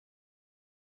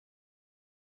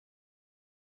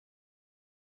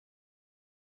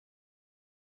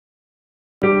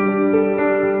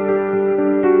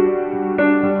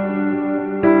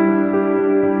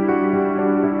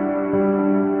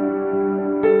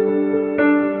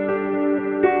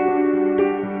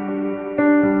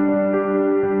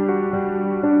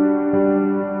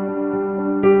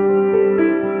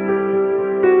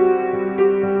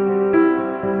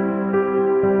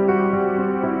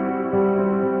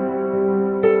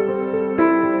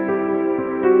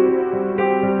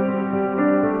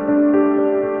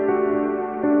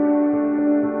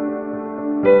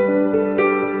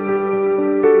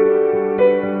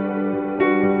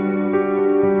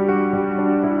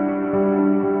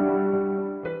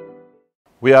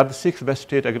We are the 6th best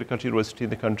state agriculture university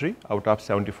in the country out of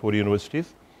 74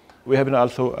 universities. We have been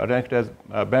also ranked as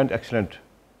a band excellent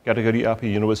category of a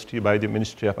university by the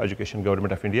Ministry of Education,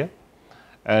 Government of India.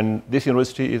 And this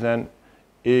university is an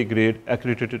A-grade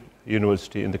accredited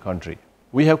university in the country.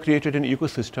 We have created an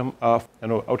ecosystem of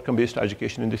outcome-based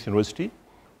education in this university.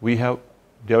 We have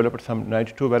developed some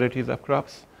 92 varieties of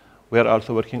crops. We are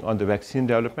also working on the vaccine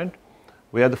development.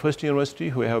 We are the first university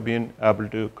who have been able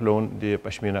to clone the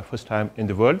Pashmina first time in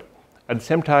the world. At the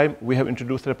same time, we have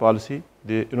introduced a policy,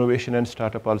 the innovation and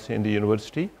startup policy in the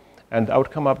university. And the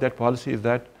outcome of that policy is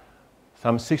that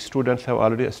some 6 students have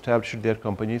already established their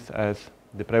companies as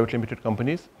the private limited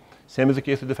companies. Same is the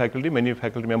case with the faculty. Many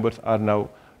faculty members are now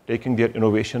taking their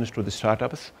innovations to the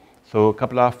startups. So a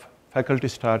couple of faculty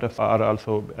startups are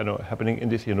also happening in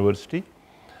this university.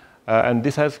 And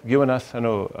this has given us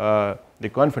the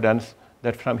confidence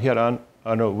that from here on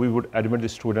we would admit the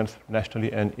students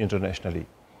nationally and internationally.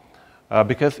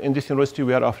 Because in this university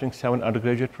we are offering 7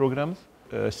 undergraduate programs,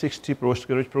 60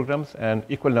 postgraduate programs, and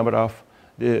equal number of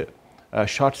the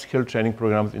short skill training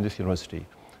programs in this university.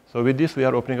 So with this we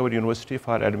are opening our university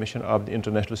for admission of the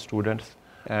international students,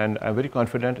 and I'm very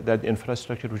confident that the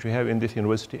infrastructure which we have in this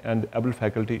university and the able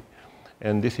faculty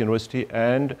in this university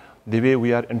and the way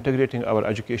we are integrating our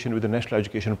education with the national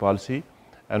education policy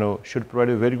should provide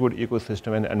a very good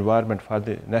ecosystem and environment for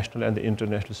the national and the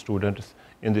international students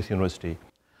in this university.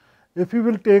 If you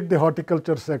will take the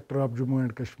horticulture sector of Jammu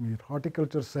and Kashmir,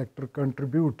 horticulture sector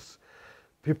contributes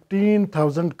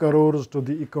 15,000 crores to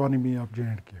the economy of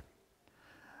J&K.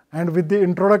 And with the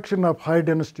introduction of high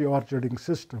density orcharding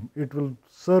system, it will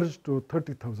surge to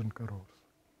 30,000 crores.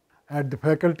 At the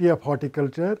Faculty of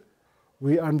Horticulture,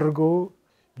 we undergo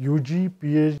UG,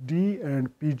 PhD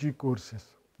and PG courses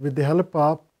with the help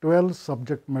of 12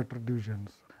 subject matter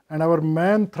divisions. And our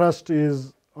main thrust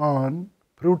is on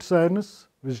fruit science,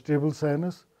 vegetable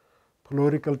science,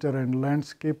 floriculture and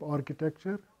landscape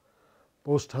architecture,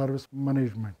 post-harvest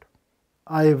management.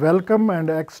 I welcome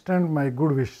and extend my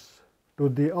good wishes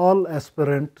to all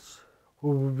aspirants who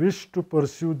wish to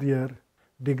pursue their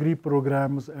degree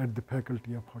programs at the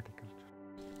Faculty of Horticulture.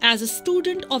 As a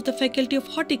student of the Faculty of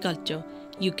Horticulture,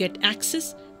 you get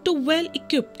access to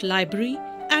well-equipped library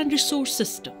and resource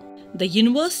system. The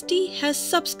university has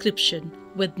subscription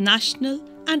with national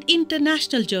and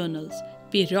international journals,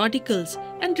 periodicals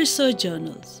and research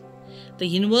journals. The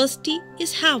university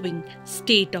is having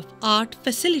state-of-art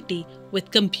facility with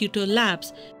computer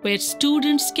labs where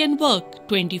students can work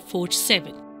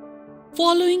 24/7.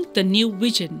 Following the new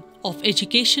vision of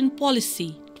Education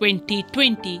Policy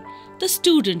 2020, the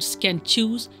students can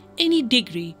choose any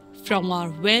degree from our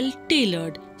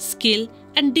well-tailored skill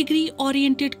and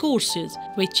degree-oriented courses,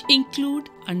 which include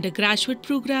undergraduate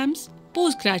programs,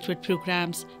 postgraduate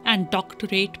programs, and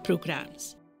doctorate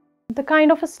programs. The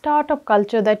kind of a startup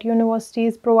culture that university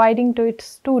is providing to its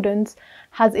students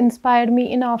has inspired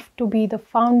me enough to be the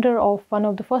founder of one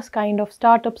of the first kind of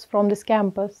startups from this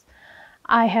campus.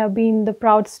 I have been the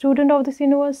proud student of this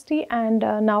university and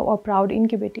now a proud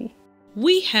incubatee.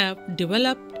 We have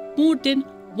developed more than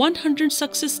 100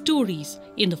 success stories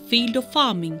in the field of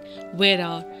farming, where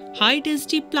our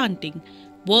high-density planting,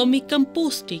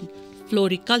 vermicomposting,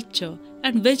 floriculture,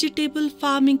 and vegetable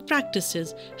farming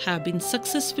practices have been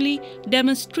successfully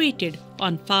demonstrated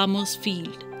on farmers'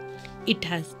 field. It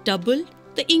has doubled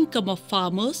the income of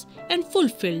farmers and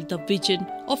fulfilled the vision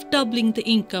of doubling the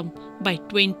income by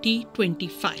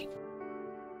 2025.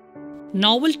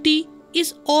 Novelty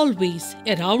is always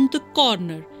around the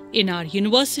corner in our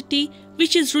university,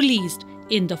 which is released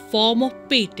in the form of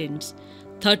patents.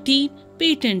 13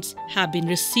 patents have been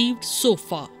received so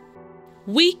far.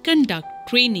 We conduct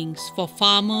trainings for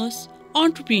farmers,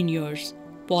 entrepreneurs,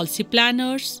 policy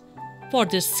planners for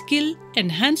their skill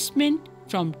enhancement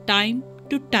from time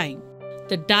to time.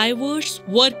 The diverse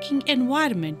working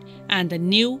environment and the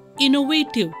new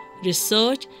innovative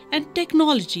research and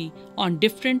technology on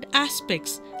different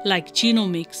aspects like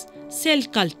genomics, cell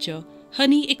culture,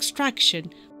 honey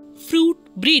extraction, fruit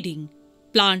breeding,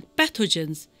 plant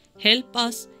pathogens help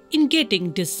us in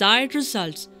getting desired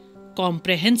results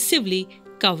comprehensively,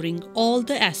 covering all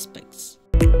the aspects.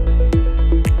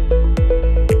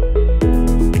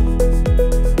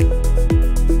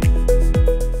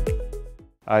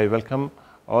 I welcome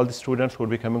all the students who will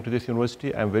be coming to this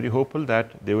university. I am very hopeful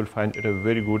that they will find it a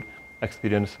very good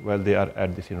experience while they are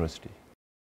at this university.